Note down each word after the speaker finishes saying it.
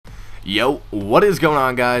Yo, what is going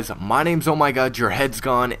on, guys? My name's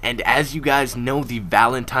omgurheadsgone, and as you guys know, the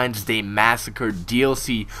Valentine's Day Massacre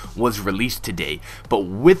DLC was released today. But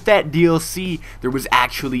with that DLC, there was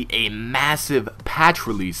actually a massive patch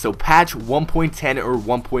release. So patch 1.10 or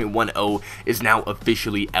 1.10 is now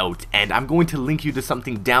officially out, and I'm going to link you to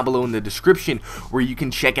something down below in the description where you can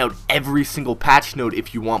check out every single patch note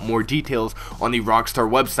if you want more details on the Rockstar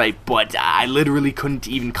website. But I literally couldn't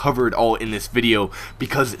even cover it all in this video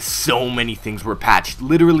because so many things were patched.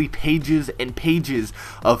 Literally pages and pages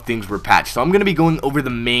of things were patched. So I'm going to be going over the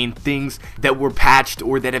main things that were patched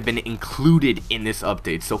or that have been included in this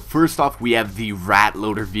update. So first off, we have the rat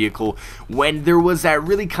loader vehicle. When there was that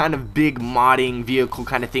really kind of big modding vehicle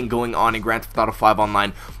kind of thing going on in Grand Theft Auto 5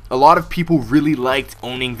 Online, a lot of people really liked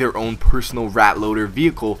owning their own personal rat loader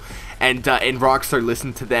vehicle. And Rockstar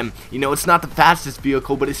listened to them. You know, it's not the fastest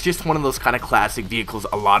vehicle, but it's just one of those kind of classic vehicles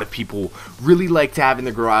a lot of people really like to have in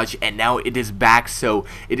the garage, and now it is back. So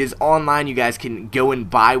it is online. You guys can go and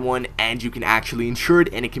buy one, and you can actually insure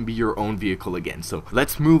it, and it can be your own vehicle again. So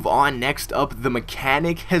let's move on. Next up, the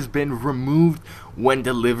mechanic has been removed when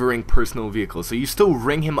delivering personal vehicles. So you still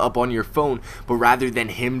ring him up on your phone, but rather than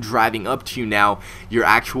him driving up to you now, your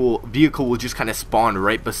actual vehicle will just kind of spawn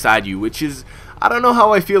right beside you, which is, I don't know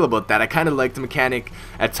how I feel about that. I kind of like the mechanic.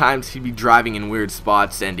 At times he'd be driving in weird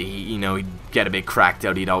spots and he'd get a bit cracked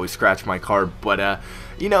out. He'd always scratch my car, but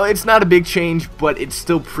you know, it's not a big change, but it's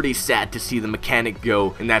still pretty sad to see the mechanic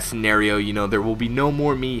go in that scenario. You know, there will be no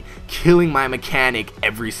more me killing my mechanic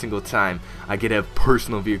every single time I get a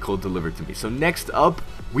personal vehicle delivered to me. So next up,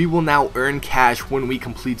 we will now earn cash when we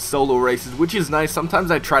complete solo races, which is nice.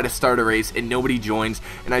 Sometimes I try to start a race and nobody joins,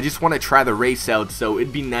 and I just want to try the race out, so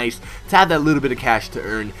it'd be nice to have that little bit of cash to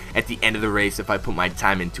earn at the end of the race if I put my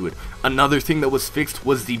time into it. Another thing that was fixed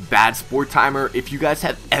was the bad sport timer. If you guys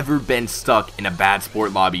have ever been stuck in a bad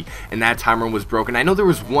sport lobby and that timer was broken, I know there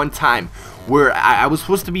was one time where I was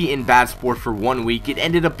supposed to be in bad sport for 1 week. It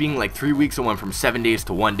ended up being like 3 weeks. It went from 7 days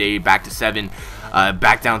to 1 day, back to 7,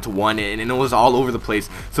 back down to 1, and it was all over the place.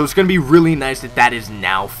 So it's going to be really nice that that is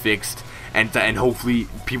now fixed, and hopefully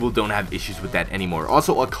people don't have issues with that anymore.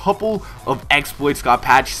 Also, a couple of exploits got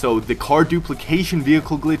patched. So the car duplication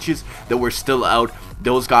vehicle glitches that were still out,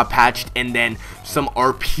 those got patched, and then some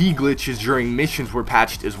RP glitches during missions were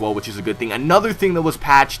patched as well, which is a good thing. Another thing that was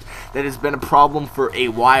patched that has been a problem for a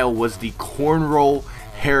while was the cornrow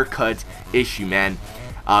haircut issue, man.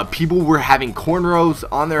 People were having cornrows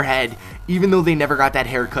on their head even though they never got that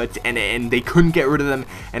haircut, and they couldn't get rid of them,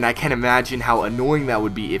 and I can imagine how annoying that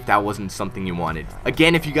would be if that wasn't something you wanted.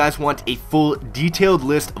 Again, if you guys want a full detailed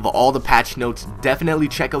list of all the patch notes, definitely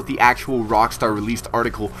check out the actual Rockstar released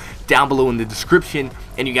article down below in the description,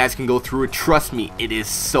 and you guys can go through it. Trust me, it is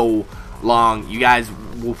so long. You guys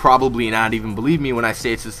will probably not even believe me when I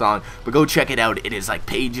say it's this long, but go check it out. It is like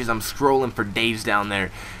pages. I'm scrolling for days down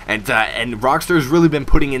there, and Rockstar's really been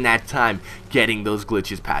putting in that time getting those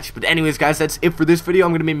glitches patched. But anyways, guys, that's it for this video.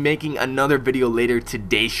 I'm going to be making another video later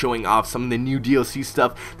today showing off some of the new DLC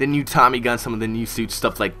stuff, the new Tommy gun, some of the new suits,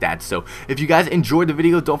 stuff like that. So if you guys enjoyed the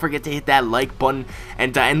video, don't forget to hit that like button,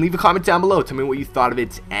 and leave a comment down below. Tell me what you thought of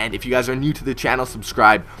it, and if you guys are new to the channel,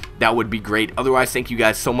 subscribe. That would be great. Otherwise, thank you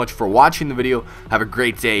guys so much for watching the video. Have a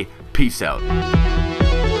great day. Peace out.